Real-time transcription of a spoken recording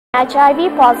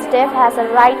HIV positive has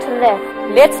a right to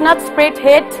live. Let's not spread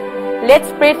hate, let's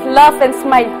spread love and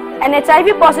smile. An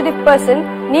HIV positive person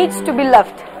needs to be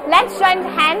loved. Let's join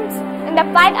hands in the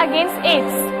fight against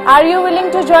AIDS. Are you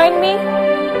willing to join me?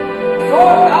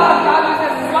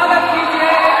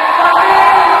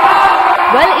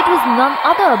 Well, it was none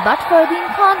other but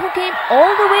Kharbhih Khan who came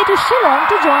all the way to Shillong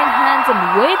to join hands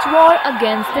and wage war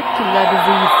against the killer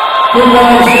disease.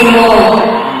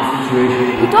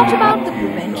 He talked about the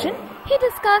prevention, he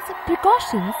discussed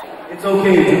precautions. It's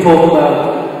okay to talk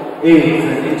about AIDS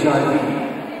and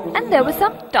HIV. And there was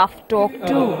some tough talk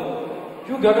too.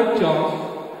 You got a chance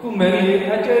to marry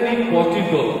a HIV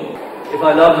positive girl. If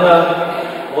I loved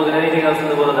her more than anything else in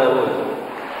the world, I would.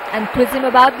 And quiz him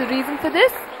about the reason for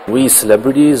this. We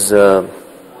celebrities have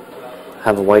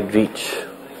a wide reach.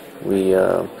 We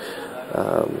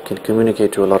can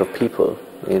communicate to a lot of people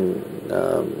in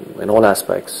all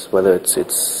aspects. Whether it's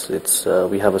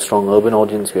we have a strong urban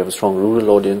audience, we have a strong rural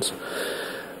audience,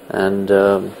 and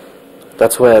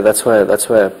that's where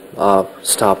our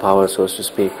star power, so to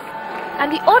speak.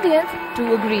 And the audience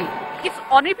too agree. If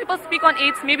ordinary people speak on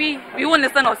AIDS, maybe we won't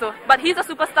listen also. But he's a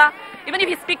superstar. Even if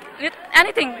he speaks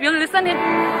anything, we'll listen him.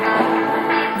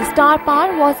 The star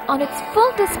power was on its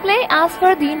full display as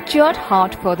Kharbhih cheered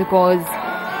hard for the cause.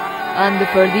 And the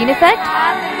Kharbhih effect?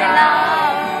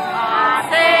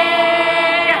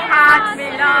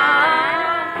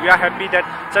 We are happy that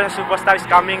such a superstar is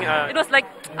coming. It was like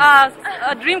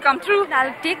a dream come true.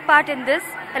 I'll take part in this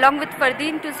along with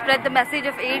Kharbhih to spread the message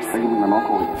of AIDS.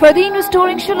 Kharbhih was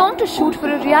touring Shillong to shoot for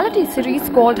a reality series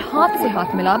called Haath Se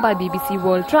Haath Mila by BBC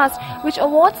World Trust, which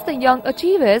awards the young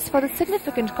achievers for the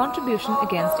significant contribution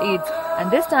against AIDS.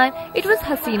 And this time, it was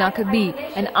Hasina Kharbhih,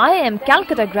 an IIM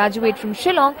Calcutta graduate from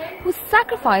Shillong who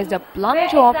sacrificed a plum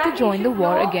job to join the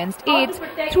war against AIDS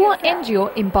through an NGO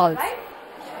Impulse.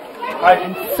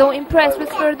 And so impressed was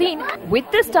Kharbhih with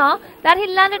the star that he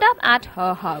landed up at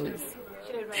her house.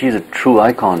 She's a true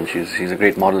icon. She's a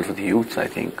great model for the youth. I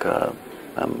think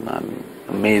I'm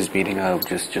amazed meeting her.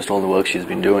 Just all the work she's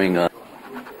been doing.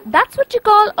 That's what you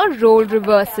call a role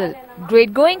reversal.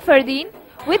 Great going, Kharbhih.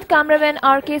 With cameraman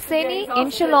RK Saini in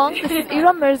Shillong, this is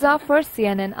Ira Mirza for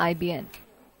CNN-IBN.